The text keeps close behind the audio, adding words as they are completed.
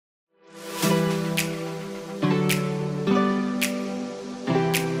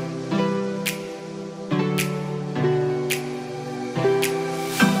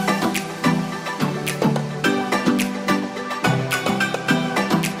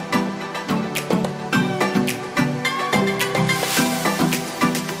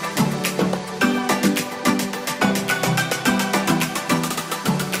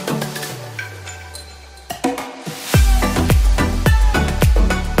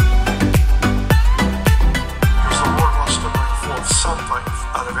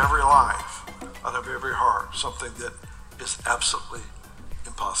something that is absolutely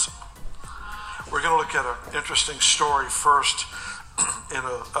impossible. We're going to look at an interesting story first in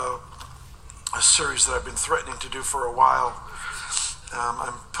a series that I've been threatening to do for a while.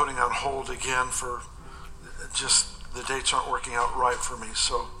 I'm putting on hold again for just the dates aren't working out right for me.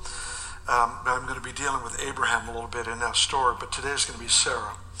 So I'm going to be dealing with Abraham a little bit in that story, but today is going to be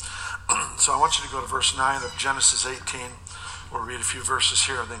Sarah. So I want you to go to verse 9 of Genesis 18. We'll read a few verses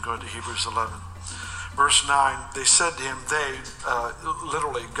here and then go into Hebrews 11. Verse 9, they said to him,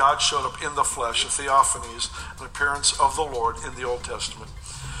 literally, God showed up in the flesh, a theophanies, an appearance of the Lord in the Old Testament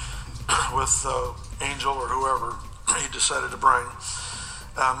with angel or whoever he decided to bring.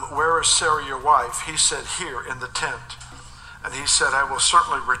 Where is Sarah your wife? He said, here in the tent. And he said, I will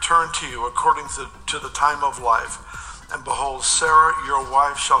certainly return to you according to the time of life. And behold, Sarah your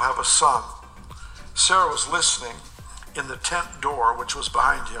wife shall have a son. Sarah was listening in the tent door which was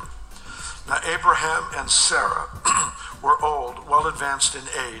behind him. Now Abraham and Sarah were old, well advanced in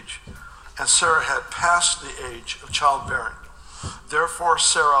age, and Sarah had passed the age of childbearing. Therefore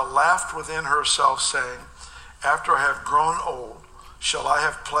Sarah laughed within herself, saying, after I have grown old, shall I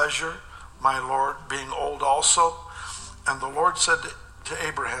have pleasure, my Lord, being old also? And the Lord said to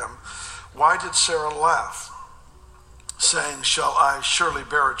Abraham, why did Sarah laugh, saying, shall I surely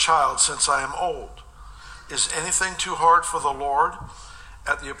bear a child since I am old? Is anything too hard for the Lord?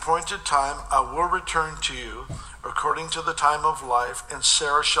 At the appointed time I will return to you according to the time of life, and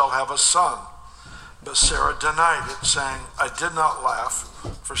Sarah shall have a son. But Sarah denied it, saying, I did not laugh,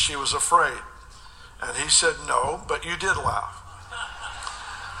 for she was afraid. And he said, no, but you did laugh.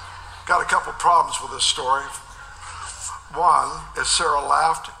 Got a couple problems with this story. One is Sarah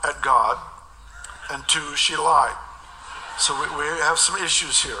laughed at God, and two, she lied. So we have some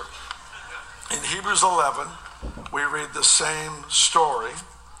issues here. In Hebrews 11, we read the same story.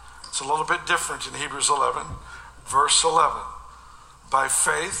 It's a little bit different in Hebrews 11, verse 11. By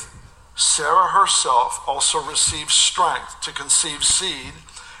faith, Sarah herself also received strength to conceive seed,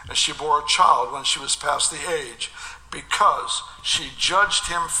 and she bore a child when she was past the age, because she judged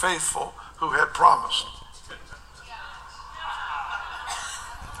him faithful who had promised.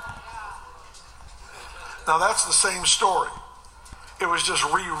 Now that's the same story. It was just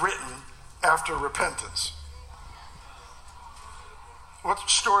rewritten after repentance. What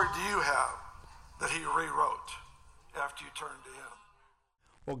story do you have that he rewrote after you turned to him?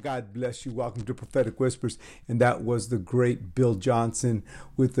 Well, God bless you. Welcome to Prophetic Whispers. And that was the great Bill Johnson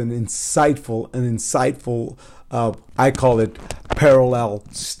with an insightful, I call it parallel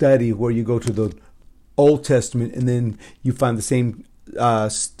study, where you go to the Old Testament and then you find the same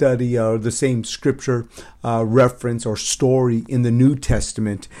study or the same scripture reference or story in the New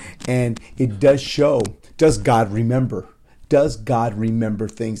Testament. And it does show, does God remember? Does God remember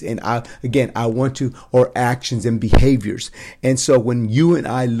things? And I want to, or actions and behaviors. And so when you and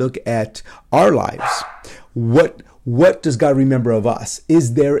I look at our lives, what does God remember of us?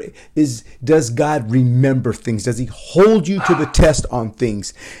 Does God remember things? Does he hold you to the test on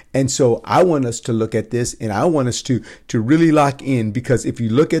things? And so I want us to look at this, and I want us to really lock in, because if you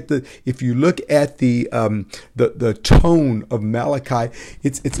look at the tone of Malachi,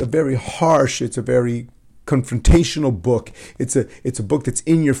 it's a very harsh, it's a very confrontational book. It's a book that's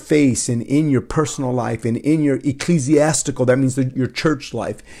in your face and in your personal life and in your ecclesiastical, that means your church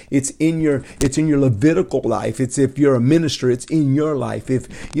life. It's in your Levitical life. It's, if you're a minister, it's in your life.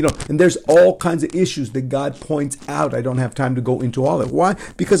 And there's all kinds of issues that God points out. I don't have time to go into all of it. Why?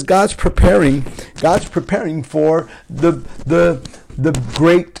 Because God's preparing for the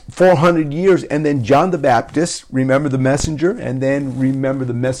great 400 years, and then John the Baptist, remember the messenger, and then remember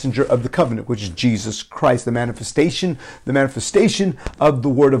the messenger of the covenant, which is Jesus Christ, the manifestation of the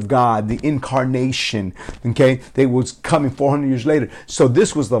Word of God, the incarnation, okay, that was coming 400 years later. So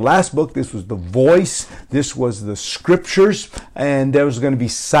this was the last book, this was the voice, this was the scriptures, and there was going to be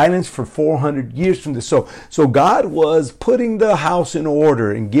silence for 400 years from this. So God was putting the house in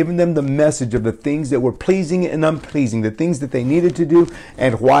order and giving them the message of the things that were pleasing and unpleasing, the things that they needed to do,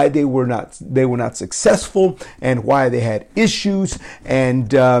 and why they were not successful, and why they had issues.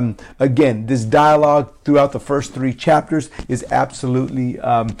 And again, this dialogue throughout the first 3 chapters is absolutely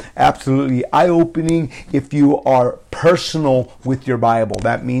eye-opening if you are personal with your Bible.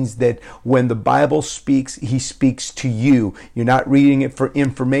 That means that when the Bible speaks, he speaks to you. You're not reading it for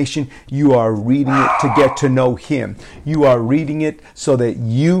information. You are reading it to get to know him. You are reading it so that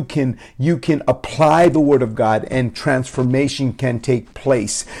you can apply the Word of God and transformation can take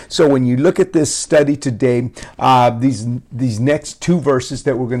place. So when you look at this study today, these next 2 verses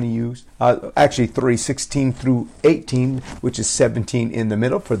that we're going to use, actually 3, 16 through 18, which is 17 in the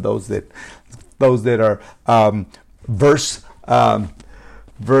middle for those that those that are verse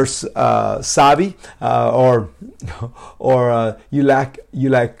savvy, or you lack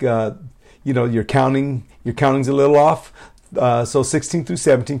your counting's a little off. So 16 through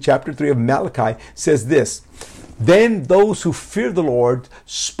 17, chapter 3 of Malachi says this: Then those who feared the Lord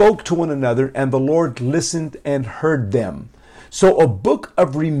spoke to one another, and the Lord listened and heard them. So a book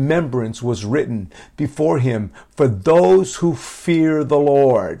of remembrance was written before him for those who fear the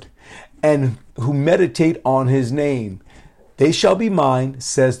Lord and who meditate on his name. They shall be mine,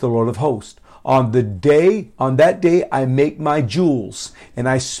 says the Lord of hosts. On that day I make my jewels, and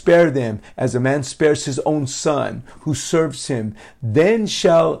I spare them as a man spares his own son who serves him. Then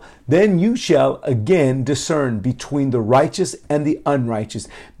you shall again discern between the righteous and the unrighteous,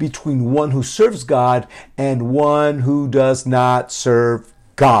 between one who serves God and one who does not serve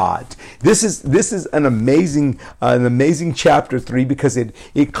God. This is an amazing chapter 3, because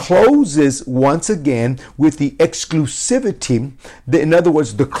it closes once again with the exclusivity. In other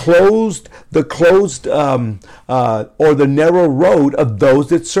words, the closed or the narrow road of those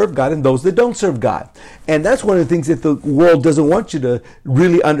that serve God and those that don't serve God. And that's one of the things that the world doesn't want you to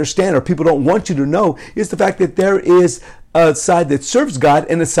really understand, or people don't want you to know, is the fact that there is a side that serves God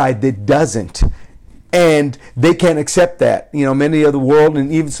and a side that doesn't. And they can't accept that. Many of the world,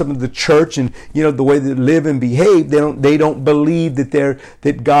 and even some of the church, and the way they live and behave, they don't believe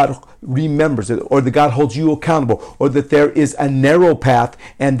that God remembers it, or that God holds you accountable, or that there is a narrow path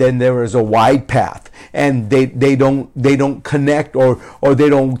and then there is a wide path. And they don't connect, or they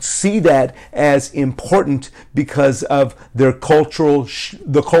don't see that as important because of their cultural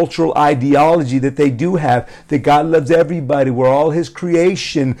ideology that they do have, that God loves everybody. We're all his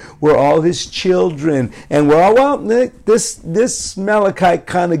creation. We're all his children. And we're all, this Malachi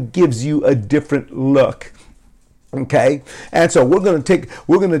kind of gives you a different look. Okay, and so we're going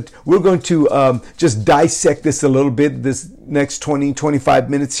to just dissect this a little bit, this next 20-25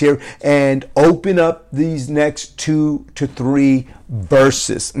 minutes here, and open up these next 2 to 3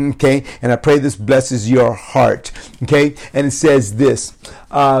 verses. Okay, and I pray this blesses your heart. Okay, and it says this.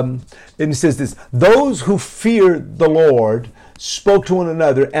 Those who fear the Lord spoke to one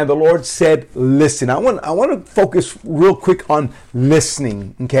another, and the Lord said, listen. I want to focus real quick on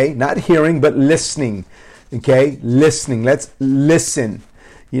listening. Okay, not hearing, but listening. Okay, listening. Let's listen.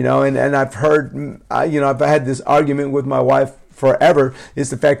 And I've heard, I've had this argument with my wife forever. Is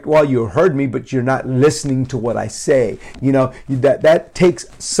the fact, well, you heard me, but you're not listening to what I say. That takes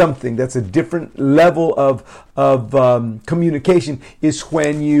something. That's a different level of communication. Is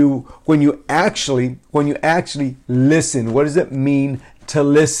when you actually listen. What does it mean to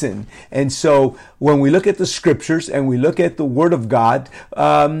listen? And so when we look at the scriptures and we look at the Word of God,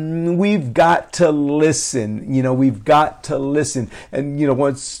 we've got to listen. We've got to listen. And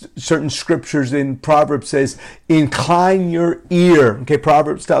once certain scriptures in Proverbs says, incline your ear. Okay,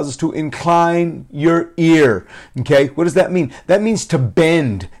 Proverbs tells us to incline your ear. Okay, what does that mean? That means to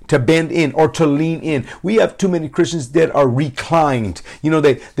bend in, or to lean in. We have too many Christians that are reclined.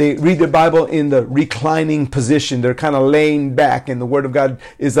 They read the Bible in the reclining position. They're kind of laying back, and the Word of God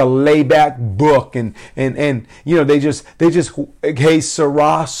is a layback book. And they just hey,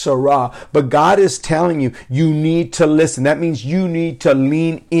 sarah. But God is telling you, you need to listen. That means you need to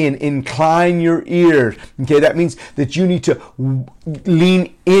lean in, incline your ear. Okay, that means that you need to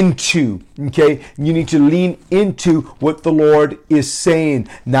lean into. Okay, you need to lean into what the Lord is saying,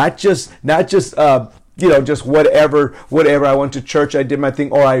 not just just whatever. I went to church, I did my thing,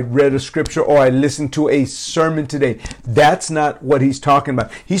 or I read a scripture, or I listened to a sermon today. That's not what he's talking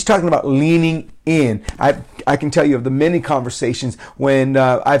about. He's talking about leaning in. I can tell you of the many conversations when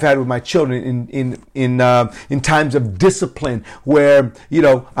I've had with my children in times of discipline, where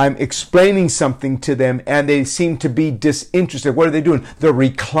I'm explaining something to them and they seem to be disinterested. What are they doing? They're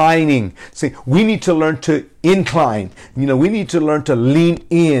reclining. See, we need to learn to incline. We need to learn to lean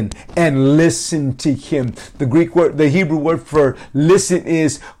in and listen to him. The Hebrew word for listen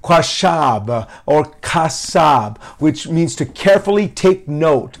is kwashab or kasab, which means to carefully take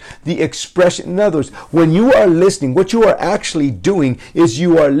note. The expression, in other words, when you are listening, what you are actually doing is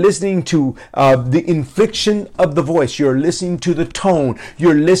you are listening to the inflection of the voice. You're listening to the tone.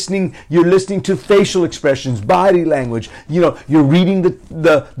 You're listening to facial expressions, body language. You're reading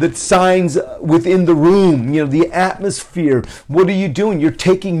the signs within the room. The atmosphere. What are you doing? You're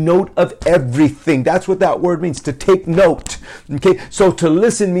taking note of everything. That's what that word means, to take note. Okay, so to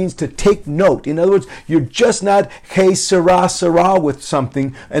listen means to take note. In other words, you're just not hey sarah with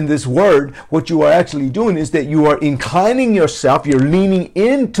something. And this word, what you are actually doing is that you are inclining yourself. You're leaning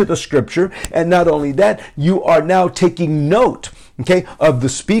into the scripture, and not only that, you are now taking note. okay, of the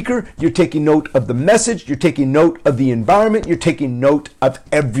speaker. You're taking note of the message. You're taking note of the environment. You're taking note of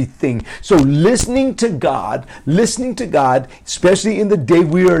everything. So listening to God, especially in the day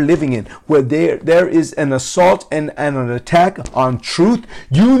we are living in, where there is an assault and an attack on truth,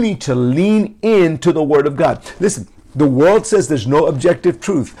 you need to lean into the Word of God. Listen, the world says there's no objective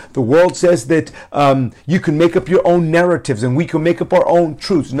truth. The world says that you can make up your own narratives and we can make up our own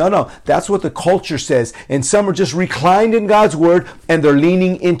truths. No, that's what the culture says. And some are just reclined in God's Word and they're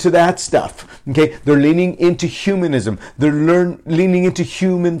leaning into that stuff. Okay, they're leaning into humanism. They're leaning into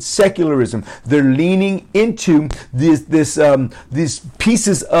human secularism. They're leaning into these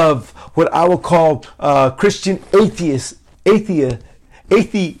pieces of what I will call Christian atheism.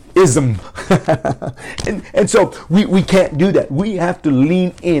 and so we can't do that. We have to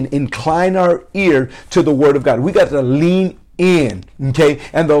lean in, incline our ear to the Word of God. We got to lean in, okay?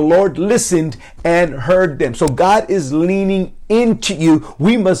 And the Lord listened and heard them. So God is leaning into you.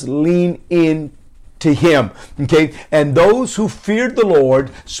 We must lean in to Him, okay? And those who feared the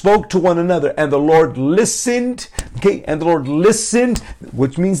Lord spoke to one another, and the Lord listened, okay? And the Lord listened,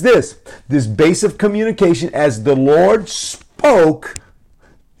 which means this base of communication. As the Lord spoke,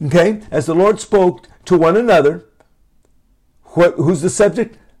 okay, as the Lord spoke to one another, who's the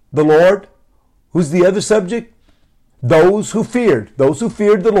subject? The Lord. Who's the other subject? Those who feared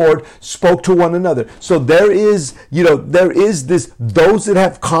the Lord spoke to one another. So there is this, those that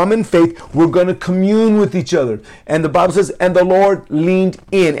have common faith, we're going to commune with each other. And the Bible says, and the Lord leaned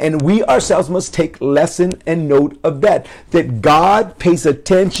in. And we ourselves must take lesson and note of that God pays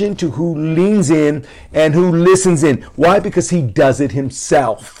attention to who leans in and who listens in. Why? Because He does it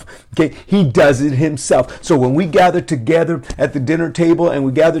Himself. Okay, He does it Himself. So when we gather together at the dinner table and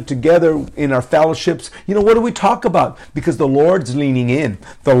we gather together in our fellowships, what do we talk about? Because the Lord's leaning in.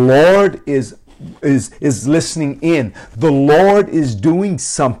 The Lord is listening in. The Lord is doing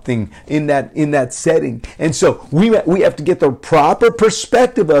something in that setting. And so we have to get the proper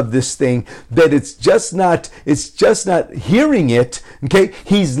perspective of this thing, that it's just not hearing it. Okay,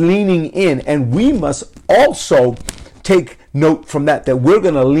 He's leaning in, and we must also take note from that we're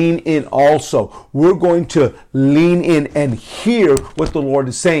going to lean in also. We're going to lean in and hear what the Lord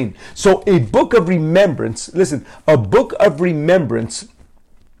is saying. So a book of remembrance, listen, a book of remembrance,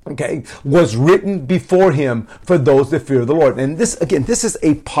 okay, was written before Him for those that fear the Lord. And this is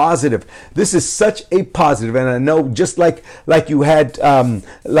a positive. This is such a positive. And I know, just like you had,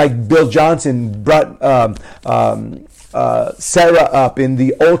 like Bill Johnson brought Sarah up in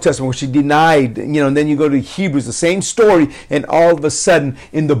the Old Testament, where she denied, and then you go to Hebrews, the same story, and all of a sudden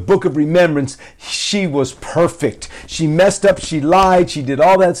in the book of remembrance, she was perfect. She messed up, she lied, she did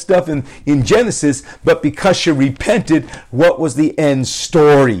all that stuff in Genesis, but because she repented, what was the end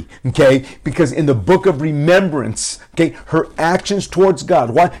story? Okay, because in the book of remembrance, okay, her actions towards God.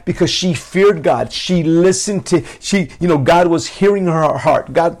 Why? Because she feared God. She listened to, God was hearing her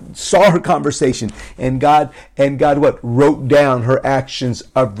heart. God saw her conversation, and God what? Wrote down her actions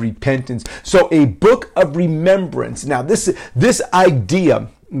of repentance. So a book of remembrance. Now this idea,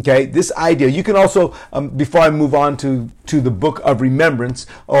 okay, this idea, you can also, before I move on to the book of remembrance,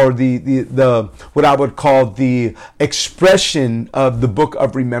 or the what I would call the expression of the book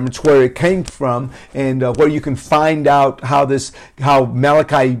of remembrance, where it came from, and where you can find out how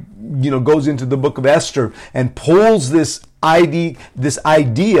Malachi goes into the book of Esther and pulls this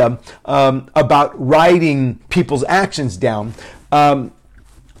idea about writing people's actions down. The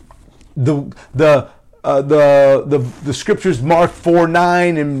scriptures, Mark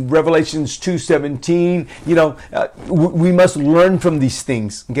 4:9 and Revelations 2:17, we must learn from these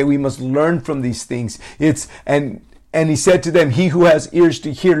things. Okay, we must learn from these things. And He said to them, he who has ears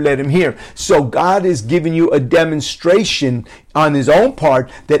to hear, let him hear. So God is giving you a demonstration on His own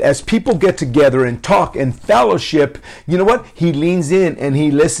part that as people get together and talk and fellowship, you know what? He leans in and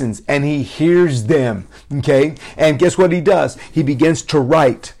He listens and He hears them. Okay? And guess what He does? He begins to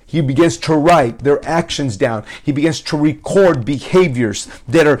write. He begins to write their actions down. He begins to record behaviors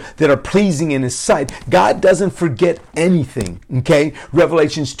that are pleasing in His sight. God doesn't forget anything. Okay?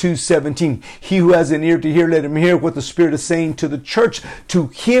 Revelations 2:17. He who has an ear to hear, let him hear what the Spirit is saying to the church. To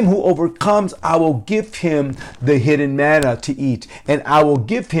him who overcomes, I will give him the hidden manna to eat, and I will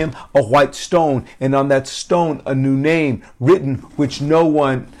give him a white stone, and on that stone a new name written, which no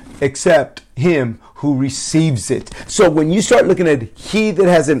one except him who receives it. So when you start looking at he that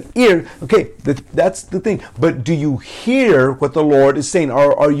has an ear, okay, that's the thing. But do you hear what the Lord is saying?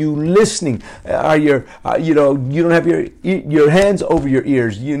 Are you listening? Are you don't have your hands over your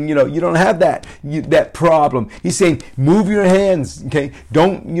ears. You don't have that problem. He's saying, move your hands. Okay,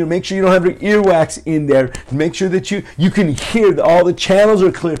 don't make sure you don't have your earwax in there. Make sure that you can hear all the channels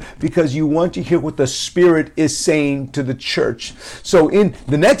are clear, because you want to hear what the Spirit is saying to the church. So in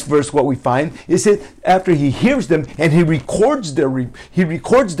the next verse, what we find is that after he hears them and he records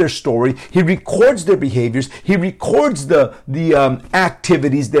their story, he records their behaviors, he records the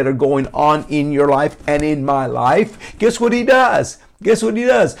activities that are going on in your life and in my life. Guess what he does?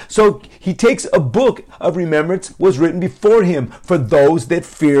 So he takes a book of remembrance was written before him for those that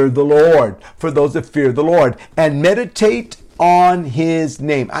fear the Lord, and meditate on his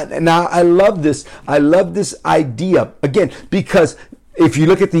name. Now I love this idea again, because if you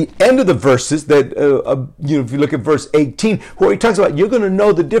look at the end of the verses, if you look at verse 18, where he talks about you're going to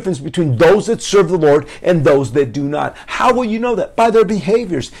know the difference between those that serve the Lord and those that do not. How will you know that? By their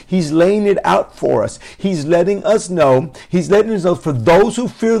behaviors. He's laying it out for us. He's letting us know for those who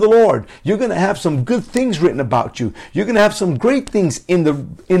fear the Lord, you're going to have some good things written about you. You're going to have some great things in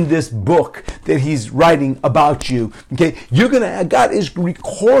this book that he's writing about you. Okay, God is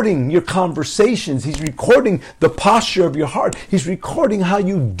recording your conversations. He's recording the posture of your heart. He's recording how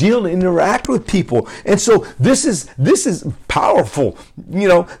you deal and interact with people. And so this is powerful.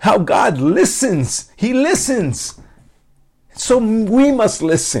 How God listens. He listens. So we must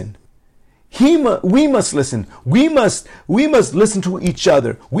listen. We must listen. We must listen to each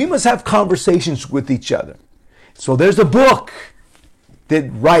other. We must have conversations with each other. So there's a book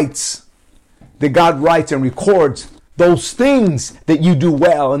that God writes and records those things that you do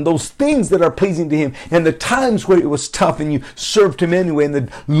well and those things that are pleasing to him, and the times where it was tough and you served him anyway, and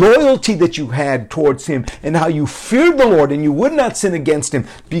the loyalty that you had towards him, and how you feared the Lord and you would not sin against him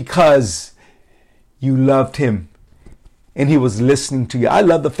because you loved him and he was listening to you. I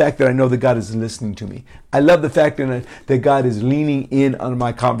love the fact that I know that God is listening to me. I love the fact that God is leaning in on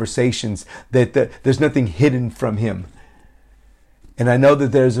my conversations, that there's nothing hidden from him. And I know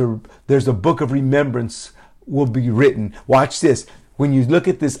that there's a book of remembrance will be written. Watch this. When you look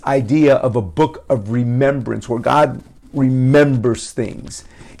at this idea of a book of remembrance, where God remembers things,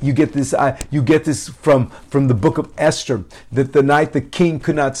 you get this from the book of Esther, that the night the king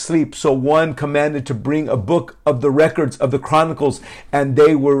could not sleep, so one commanded to bring a book of the records of the chronicles, and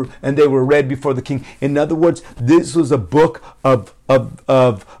they were read before the king. In other words, this was a book of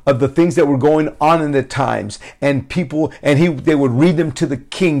the things that were going on in the times, and they would read them to the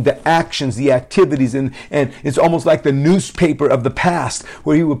king, the actions, the activities, and it's almost like the newspaper of the past,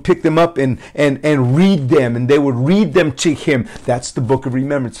 where he would pick them up and read them, and they would read them to him. That's the book of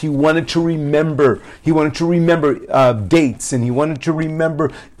remembrance. He wanted to remember dates, and he wanted to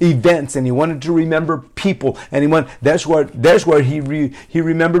remember events, and he wanted to remember people, and that's where he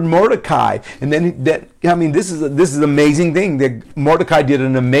remembered Mordecai. And then this is an amazing thing that Mordecai did,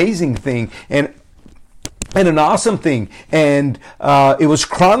 an amazing thing and an awesome thing, and it was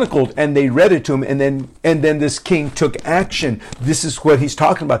chronicled, and they read it to him, and then this king took action. This is what he's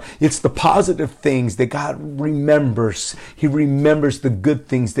talking about. It's the positive things that God remembers. He remembers the good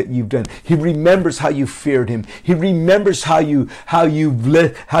things that you've done. He remembers how you feared him. He remembers how you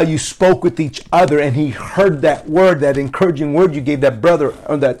spoke with each other, and he heard that word, that encouraging word you gave that brother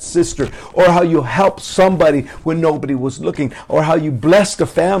or that sister, or how you helped somebody when nobody was looking, or how you blessed a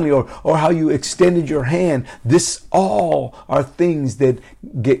family, or how you extended your hand. This all are things that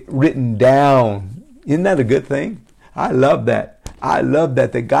get written down. Isn't that a good thing? I love that.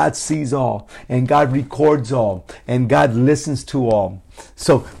 That God sees all, and God records all, and God listens to all.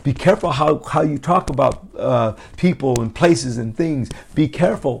 So be careful how you talk about people and places and things. Be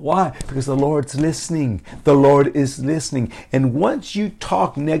careful. Why? Because the Lord's listening. The Lord is listening. And once you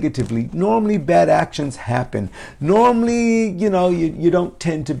talk negatively, normally bad actions happen. Normally, you don't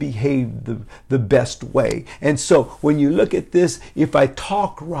tend to behave the best way. And so when you look at this, if I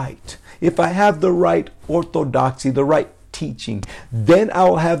talk right, if I have the right orthodoxy, the right teaching, then I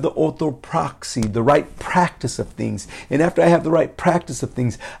will have the orthopraxy, the right practice of things. And after I have the right practice of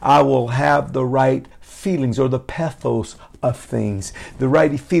things, I will have the right feelings, or the pathos of things, the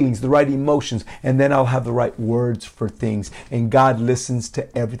right feelings, the right emotions, and then I'll have the right words for things. And God listens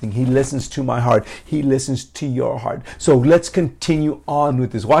to everything. He listens to my heart. He listens to your heart. So let's continue on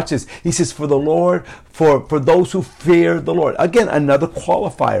with this. Watch this. He says, for the Lord, for those who fear the Lord. Again, another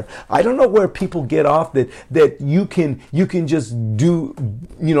qualifier. I don't know where people get off that you can just do,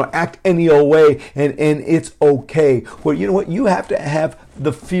 act any old way and it's okay. Well, you know what? You have to have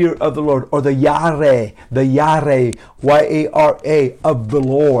the fear of the Lord, or the Yare, Y-A-R-A of the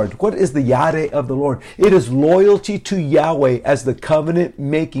Lord. What is the Yare of the Lord? It is loyalty to Yahweh as the covenant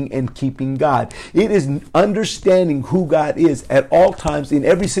making and keeping God. It is understanding who God is at all times in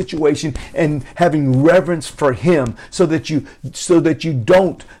every situation and having reverence for Him, so that you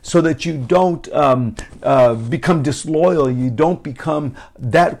don't become disloyal. You don't become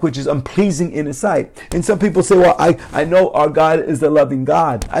that which is unpleasing in His sight. And some people say, well, I know our God is the loving God.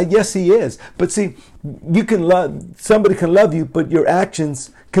 Yes, He is. But see, somebody can love you, but your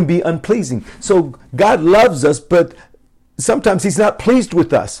actions can be unpleasing. So God loves us, but sometimes He's not pleased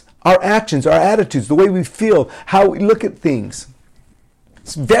with us. Our actions, our attitudes, the way we feel, how we look at things.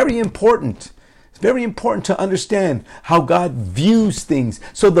 It's very important. It's very important to understand how God views things.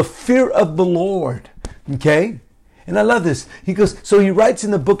 So the fear of the Lord, okay? And I love this. He goes, so he writes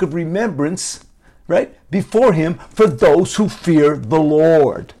in the book of remembrance, right, before him, for those who fear the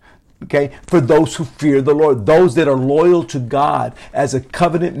Lord. Okay, for those who fear the Lord, those that are loyal to God as a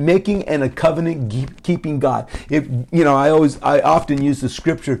covenant making and a covenant keeping God. I often use the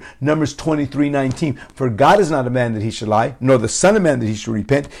scripture, Numbers 23:19. For God is not a man that He should lie, nor the Son of Man that He should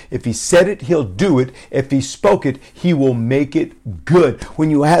repent. If He said it, He'll do it. If He spoke it, He will make it good. When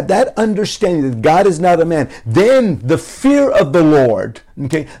you have that understanding that God is not a man, then the fear of the Lord,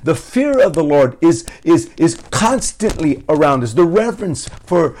 okay, the fear of the Lord is constantly around us. The reverence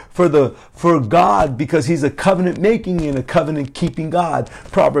for God, because He's a covenant making and a covenant keeping God.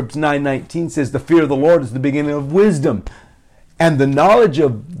 Proverbs 9:19 says, the fear of the Lord is the beginning of wisdom, and the knowledge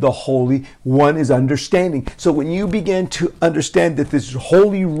of the Holy One is understanding. So when you begin to understand that this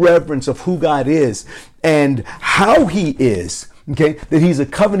holy reverence of who God is and how He is, okay, that He's a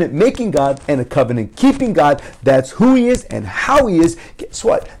covenant making God and a covenant keeping God, that's who He is and how He is. Guess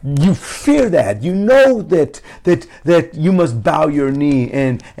what? You fear that. You know that you must bow your knee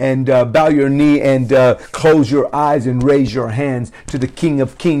and close your eyes and raise your hands to the King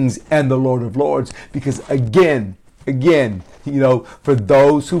of Kings and the Lord of Lords. Because again, for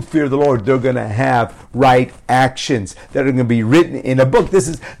those who fear the Lord, they're going to have right actions that are going to be written in a book. This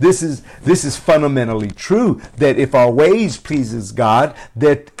is fundamentally true, that if our ways pleases God,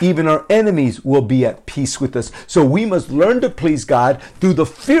 that even our enemies will be at peace with us. So we must learn to please God through the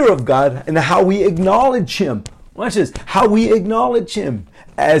fear of God and how we acknowledge Him. Watch this. How we acknowledge Him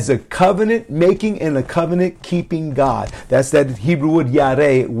as a covenant making and a covenant keeping God. That's that Hebrew word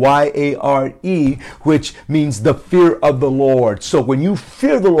Yare, Y-A-R-E, which means the fear of the Lord. So when you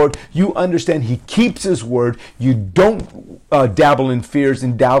fear the Lord, you understand He keeps His word. You don't dabble in fears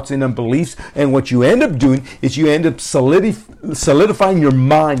and doubts and unbeliefs. And what you end up doing is you end up solidifying your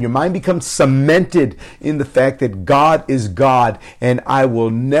mind. Your mind becomes cemented in the fact that God is God and I will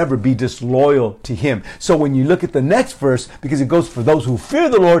never be disloyal to Him. So when you look at the next verse, because it goes for those who fear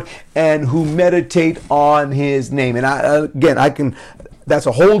the Lord and who meditate on His name. And that's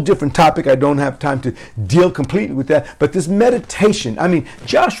a whole different topic. I don't have time to deal completely with that. But this meditation,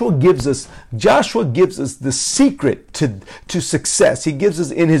 Joshua gives us the secret to success. He gives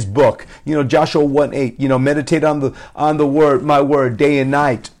us in his book, Joshua 1:8, meditate on the word, my word, day and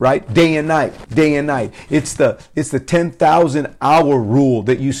night, right? Day and night. It's the 10,000 hour rule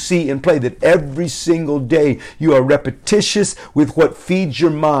that you see in play, that every single day you are repetitious with what feeds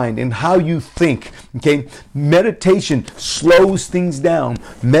your mind and how you think. Okay? Meditation slows things down.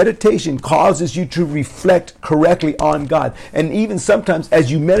 Meditation causes you to reflect correctly on God. And even sometimes as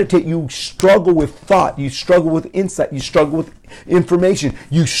you meditate, you struggle with thought, you struggle with insight, you struggle with information,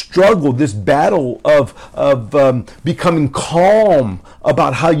 you struggle this battle of becoming calm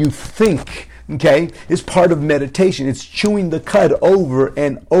about how you think. Okay, it's part of meditation. It's chewing the cud over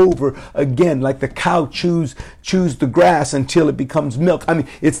and over again, like the cow chews the grass until it becomes milk.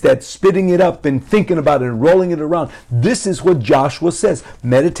 It's that spitting it up and thinking about it and rolling it around. This is what Joshua says.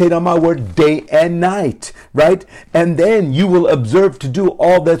 Meditate on my word day and night, right? And then you will observe to do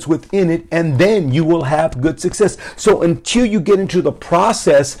all that's within it, and then you will have good success. So until you get into the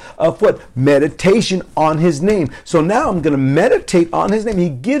process of what? Meditation on His name. So now I'm going to meditate on His name. He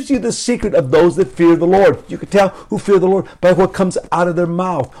gives you the secret of those those that fear the Lord. You can tell who fear the Lord by what comes out of their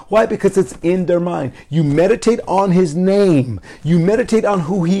mouth. Why? Because it's in their mind. You meditate on his name. You meditate on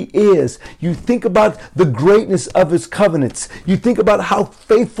who he is. You think about the greatness of his covenants. You think about how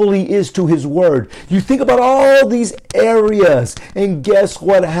faithful he is to his word. You think about all these areas, and guess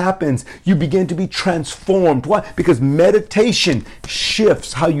what happens? You begin to be transformed. Why? Because meditation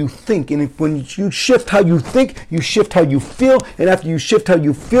shifts how you think. And when you shift how you think, you shift how you feel. And after you shift how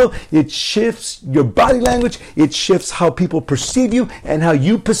you feel, it shifts your body language. It shifts how people perceive you and how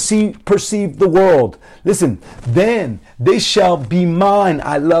you perceive the world. Listen, then they shall be mine.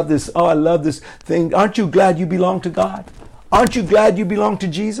 I love this. Oh, I love this thing. Aren't you glad you belong to God? Aren't you glad you belong to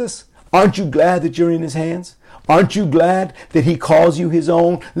Jesus? Aren't you glad that you're in his hands? Aren't you glad that he calls you his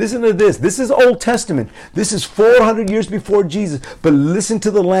own? Listen to this. This is Old Testament. This is 400 years before Jesus. But listen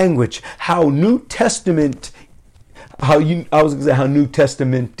to the language. How New Testament, how New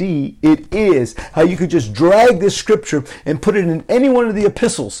Testament-y it is. How you could just drag this scripture and put it in any one of the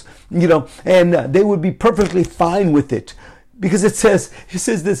epistles, and they would be perfectly fine with it. Because it says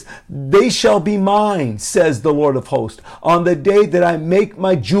this, they shall be mine, says the Lord of hosts, on the day that I make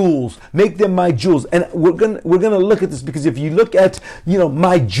my jewels, make them my jewels. And we're gonna look at this, because if you look at,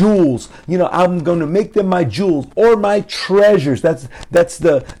 my jewels, I'm gonna make them my jewels or my treasures. That's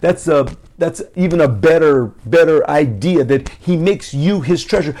even a better idea, that he makes you his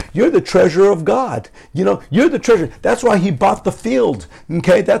treasure. You're the treasure of God. You're the treasure. That's why he bought the field.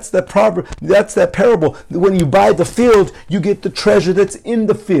 Okay, that's the proverb. That's that parable. When you buy the field, you get the treasure that's in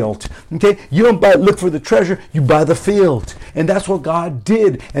the field. Okay, you don't look for the treasure. You buy the field, and that's what God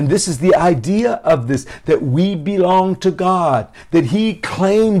did. And this is the idea of this: that we belong to God, that he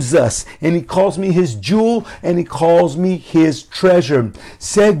claims us, and he calls me his jewel, and he calls me his treasure.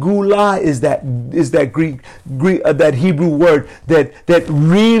 Segula is that Greek that Hebrew word that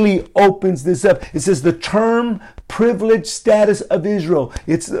really opens this up. It says the term privileged status of Israel.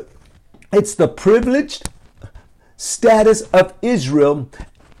 It's the privileged status of Israel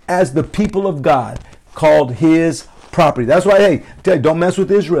as the people of God, called his property. That's why, hey, don't mess with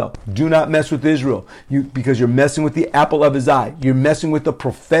Israel. Do not mess with Israel. Because you're messing with the apple of his eye. You're messing with the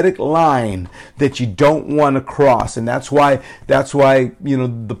prophetic line that you don't want to cross. And that's why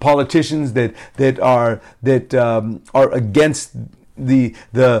the politicians that are against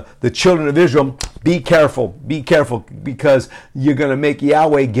the children of Israel, be careful, because you're going to make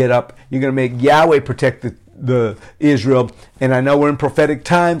Yahweh get up. You're going to make Yahweh protect the Israel. And I know we're in prophetic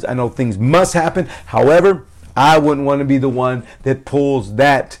times. I know things must happen. However, I wouldn't want to be the one that pulls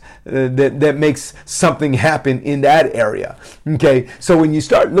that makes something happen in that area. Okay, so when you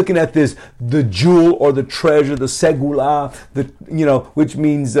start looking at this, the jewel or the treasure, the segula, which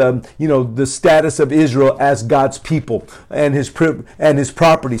means the status of Israel as God's people and his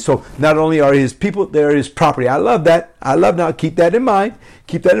property. So not only are his people, they're his property. I love that. Now. Keep that in mind.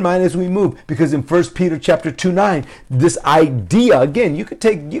 Keep that in mind as we move, because in 1 Peter chapter 2:9, this idea again, you could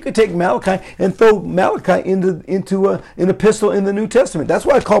take Malachi and throw Malachi into an epistle in the New Testament. That's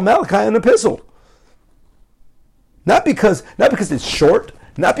why I call Malachi an epistle. Not because it's short,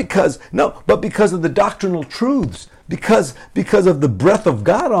 but because of the doctrinal truths, because of the breath of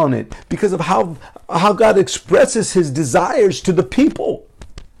God on it, because of how God expresses his desires to the people.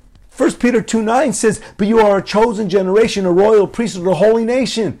 1 Peter 2:9 says, but you are a chosen generation, a royal priesthood, a holy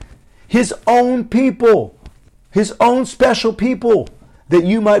nation, his own people, his own special people, that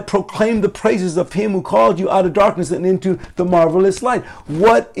you might proclaim the praises of him who called you out of darkness and into the marvelous light.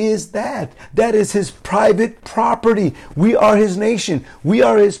 What is that? That is his private property. We are his nation. We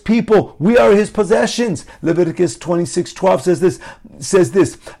are his people. We are his possessions. Leviticus 26:12 says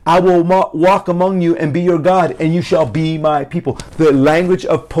this, I will walk among you and be your God, and you shall be my people. The language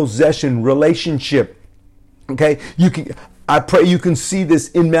of possession, relationship. Okay, I pray you can see this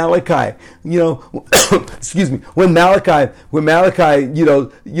in Malachi. Excuse me. When Malachi,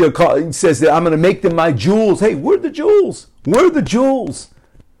 says that I'm going to make them my jewels. Hey, we're the jewels. We're the jewels.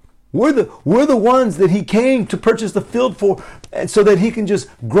 We're the ones that he came to purchase the field for, and so that he can just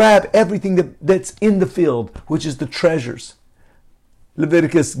grab everything that's in the field, which is the treasures.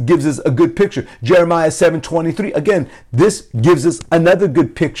 Leviticus gives us a good picture. Jeremiah 7:23. Again, this gives us another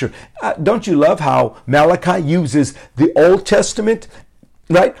good picture. Don't you love how Malachi uses the Old Testament,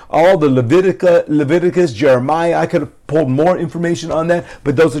 right? All the Leviticus, Jeremiah. I could have pulled more information on that,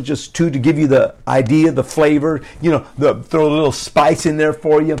 but those are just two to give you the idea, the flavor. Throw a little spice in there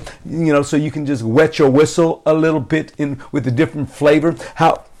for you. So you can just wet your whistle a little bit with a different flavor.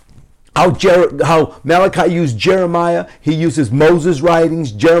 how Malachi used Jeremiah. He uses Moses'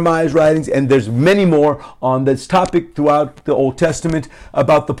 writings, Jeremiah's writings, and there's many more on this topic throughout the Old Testament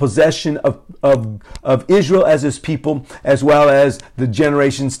about the possession of Israel as his people, as well as the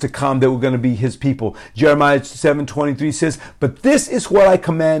generations to come that were going to be his people. Jeremiah 7:23 says, "But this is what I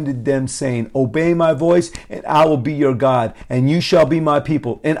commanded them, saying, Obey my voice, and I will be your God, and you shall be my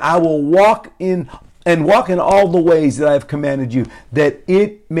people, and I will walk in all the ways that I have commanded you, that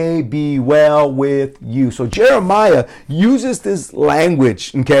it may be well with you." So Jeremiah uses this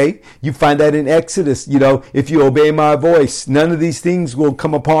language, okay? You find that in Exodus, if you obey my voice, none of these things will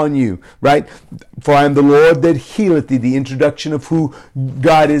come upon you, right? For I am the Lord that healeth thee, the introduction of who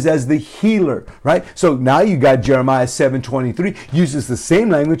God is as the healer, right? So now you got Jeremiah 7:23, uses the same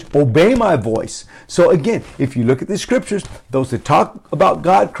language, obey my voice. So again, if you look at the scriptures, those that talk about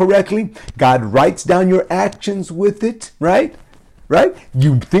God correctly, God writes down your actions with it, right?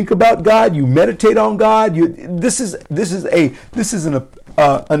 You think about God, you meditate on God. This is an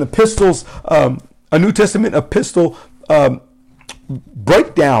epistles, a New Testament epistle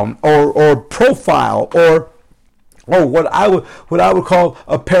breakdown or profile or what I would call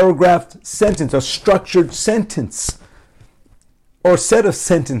a paragraph sentence, a structured sentence or set of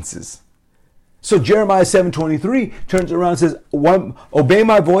sentences. So Jeremiah 7:23 turns around and says, obey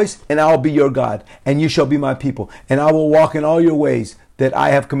my voice, and I will be your God, and you shall be my people, and I will walk in all your ways that I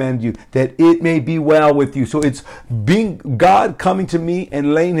have commanded you, that it may be well with you. So it's being God coming to me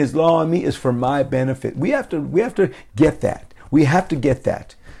and laying his law on me is for my benefit. We have to get that. We have to get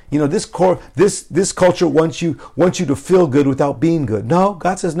that. This culture wants you to feel good without being good. No,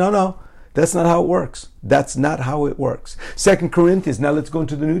 God says, no. That's not how it works. That's not how it works. 2 Corinthians. Now let's go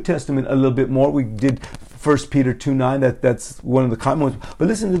into the New Testament a little bit more. We did 1 Peter 2:9. That's one of the common ones. But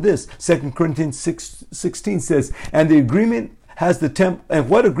listen to this. 2 Corinthians 6:16 says, "And the agreement has the temple. And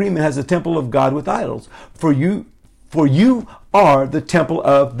what agreement has the temple of God with idols? For you are the temple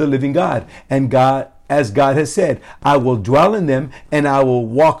of the living God, and God." As God has said, "I will dwell in them, and I will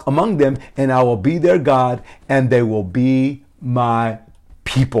walk among them, and I will be their God, and they will be my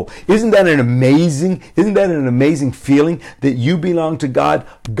people." Isn't that an amazing feeling that you belong to God?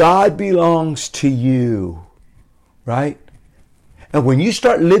 God belongs to you, right? And when you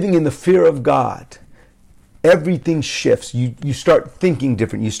start living in the fear of God, everything shifts. You start thinking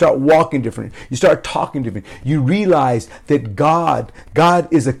different. You start walking different. You start talking different. You realize that God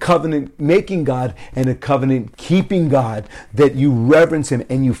is a covenant making God and a covenant keeping God, that you reverence him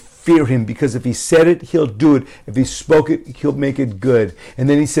and you fear him, because if he said it, he'll do it. If he spoke it, he'll make it good. And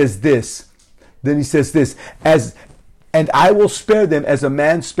then he says this. "And I will spare them as a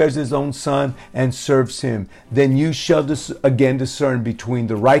man spares his own son and serves him. Then you shall again discern between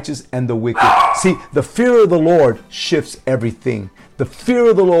the righteous and the wicked." See, the fear of the Lord shifts everything. The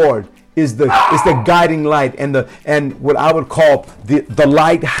fear of the Lord is the guiding light and what I would call the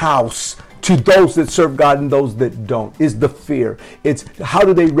lighthouse to those that serve God and those that don't, is the fear. It's how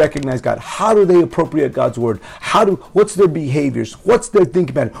do they recognize God? How do they appropriate God's word? What's their behaviors? What's their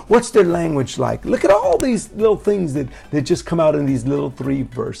thinking pattern? What's their language like? Look at all these little things that just come out in these little 3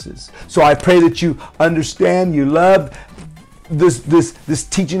 verses. So I pray that you understand, you love this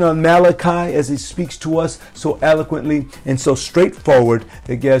teaching on Malachi as he speaks to us so eloquently and so straightforward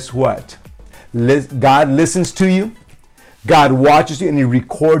that guess what? God listens to you. God watches you and he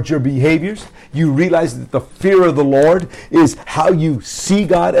records your behaviors. You realize that the fear of the Lord is how you see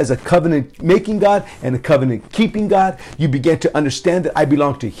God as a covenant making God and a covenant keeping God. You begin to understand that I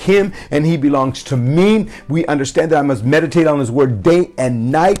belong to him and he belongs to me. We understand that I must meditate on his word day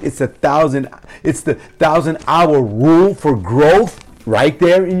and night. It's the 1,000-hour rule for growth. Right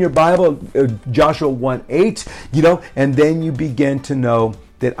there in your Bible, Joshua 1:8, and then you begin to know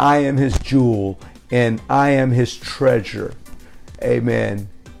that I am his jewel and I am his treasure. Amen.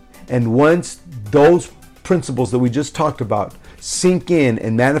 And once those principles that we just talked about sink in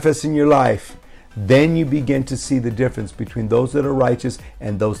and manifest in your life, then you begin to see the difference between those that are righteous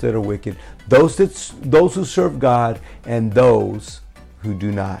and those that are wicked, those who serve God and those who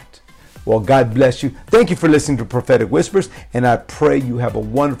do not. Well, God bless you. Thank you for listening to Prophetic Whispers, and I pray you have a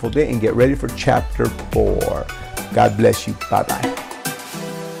wonderful day and get ready for chapter 4. God bless you. Bye-bye.